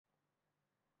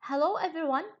Hello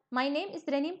everyone, my name is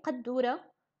Ranim Qaddoura.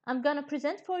 I'm gonna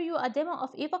present for you a demo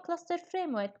of EvoCluster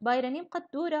framework by Ranim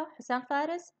Qaddoura, Husam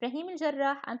Fares, Brahim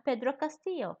Al-Jarrah, and Pedro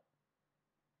Castillo.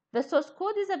 The source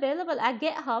code is available at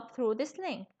GitHub through this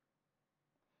link.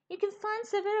 You can find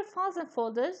several files and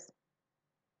folders.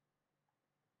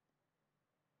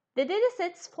 The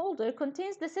datasets folder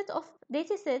contains the set of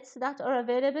datasets that are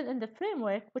available in the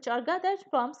framework, which are gathered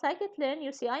from scikit-learn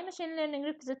UCI Machine Learning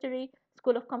Repository,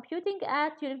 School of Computing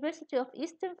at University of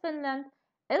Eastern Finland,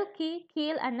 Elke,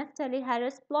 Kiel, and Naftali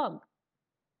Harris blog.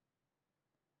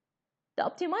 The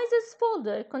optimizers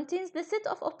folder contains the set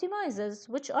of optimizers,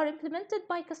 which are implemented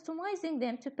by customizing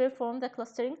them to perform the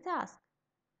clustering task.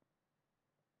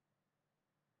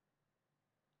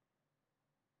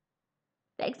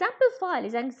 The example file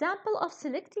is an example of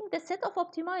selecting the set of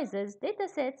optimizers,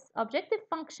 datasets, objective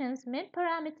functions, main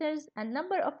parameters, and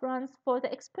number of runs for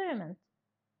the experiment.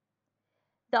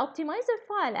 The optimizer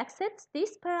file accepts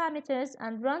these parameters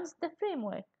and runs the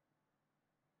framework.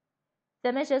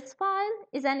 The measures file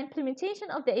is an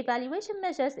implementation of the evaluation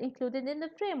measures included in the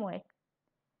framework.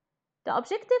 The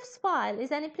objectives file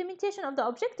is an implementation of the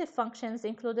objective functions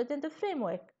included in the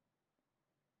framework.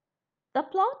 The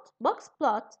plot, box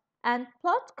plot, and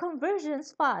plot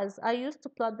conversions files are used to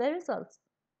plot the results.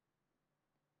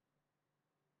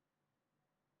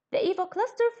 The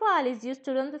EvoCluster file is used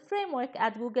to run the framework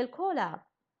at Google Colab.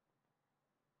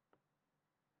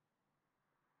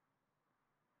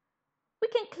 We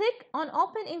can click on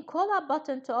Open in Colab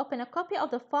button to open a copy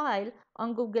of the file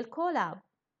on Google Colab.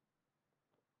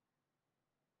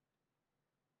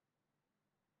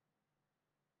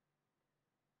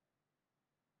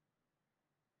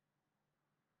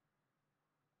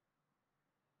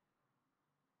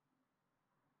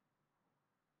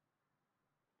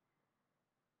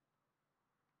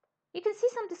 You can see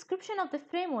some description of the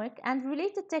framework and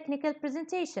related technical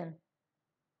presentation.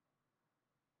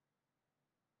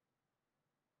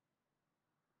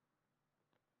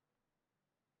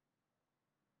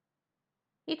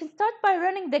 You can start by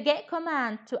running the git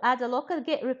command to add a local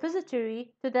git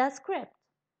repository to the script.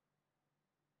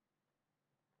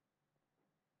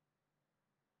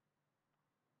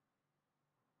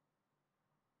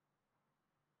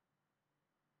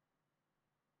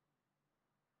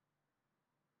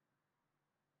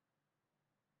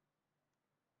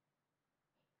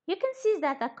 You can see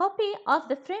that a copy of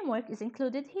the framework is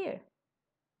included here.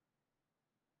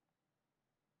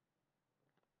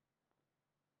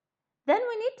 Then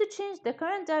we need to change the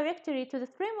current directory to the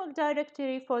framework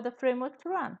directory for the framework to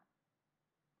run.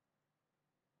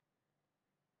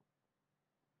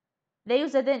 The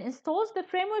user then installs the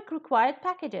framework required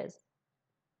packages.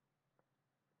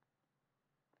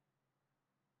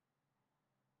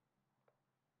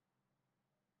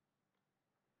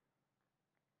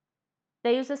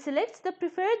 The user selects the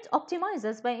preferred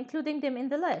optimizers by including them in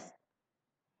the list.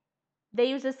 The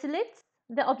user selects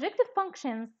the objective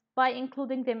functions by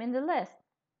including them in the list.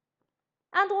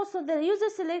 And also the user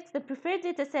selects the preferred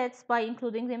datasets by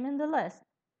including them in the list.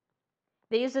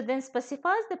 The user then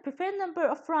specifies the preferred number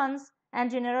of runs and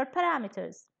general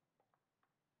parameters.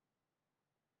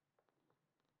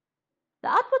 The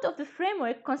output of the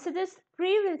framework considers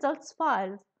three results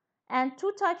files and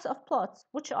two types of plots,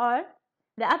 which are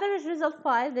the average result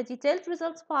file, the detailed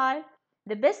results file,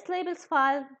 the best labels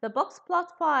file, the box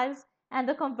plot files, and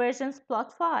the conversions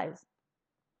plot files.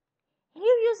 Here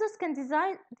users can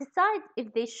decide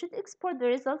if they should export the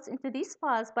results into these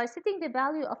files by setting the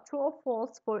value of true or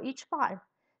false for each file.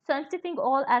 So I'm setting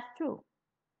all as true.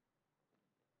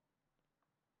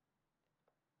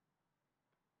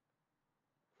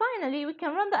 Finally, we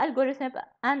can run the algorithm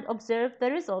and observe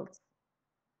the results.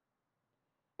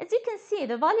 As you can see,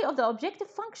 the value of the objective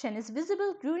function is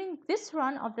visible during this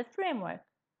run of the framework.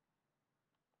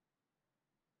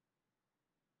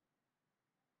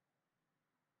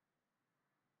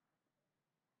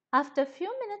 After a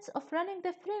few minutes of running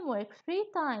the framework 3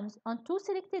 times on 2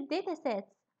 selected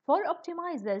datasets, 4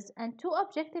 optimizers, and 2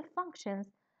 objective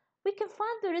functions, we can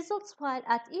find the results file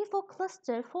at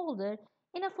EvoCluster folder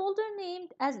in a folder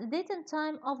named as date and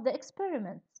time of the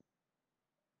experiment.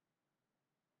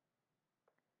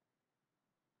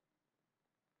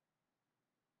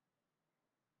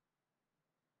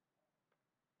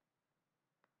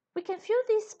 We can view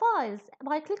these files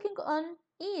by clicking on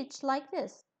each like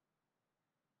this.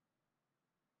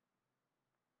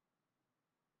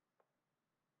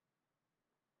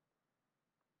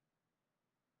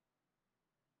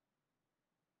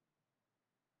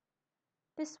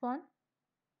 This one.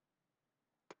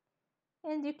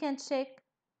 And you can check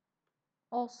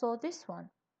also this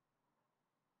one.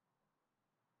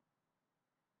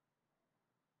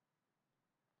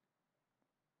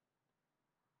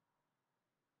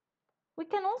 We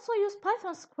can also use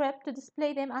Python script to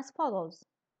display them as follows.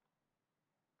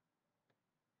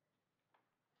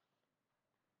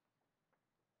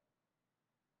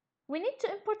 We need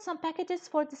to import some packages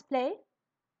for display.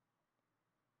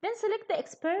 Then select the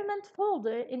experiment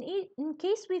folder in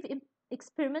case we've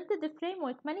experimented the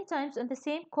framework many times on the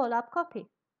same Colab copy.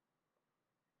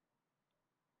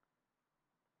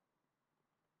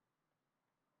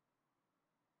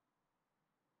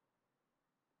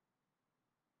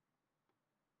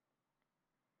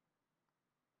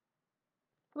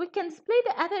 We can display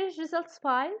the average results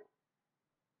file.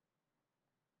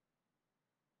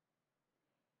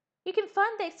 You can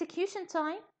find the execution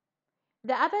time,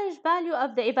 the average value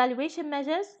of the evaluation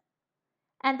measures,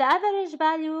 and the average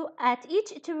value at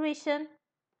each iteration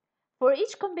for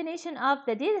each combination of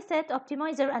the dataset,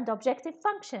 optimizer, and objective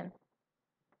function.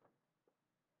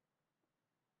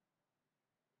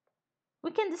 We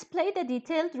can display the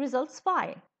detailed results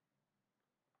file.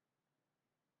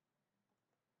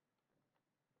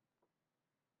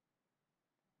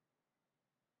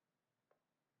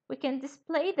 We can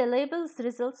display the labels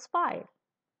results file.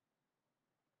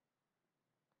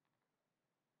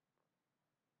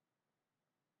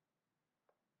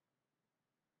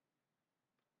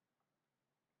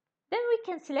 Then we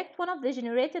can select one of the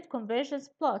generated convergence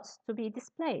plots to be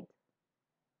displayed.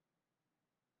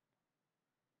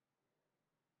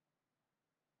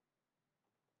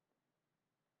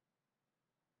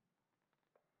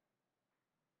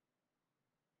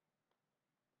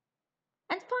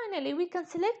 And finally, we can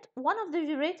select one of the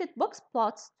generated box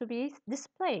plots to be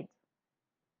displayed.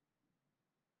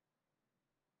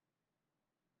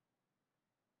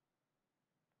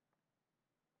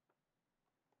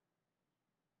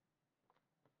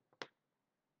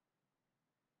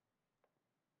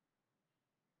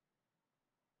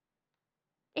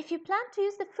 If you plan to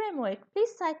use the framework,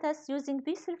 please cite us using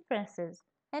these references.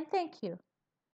 And thank you.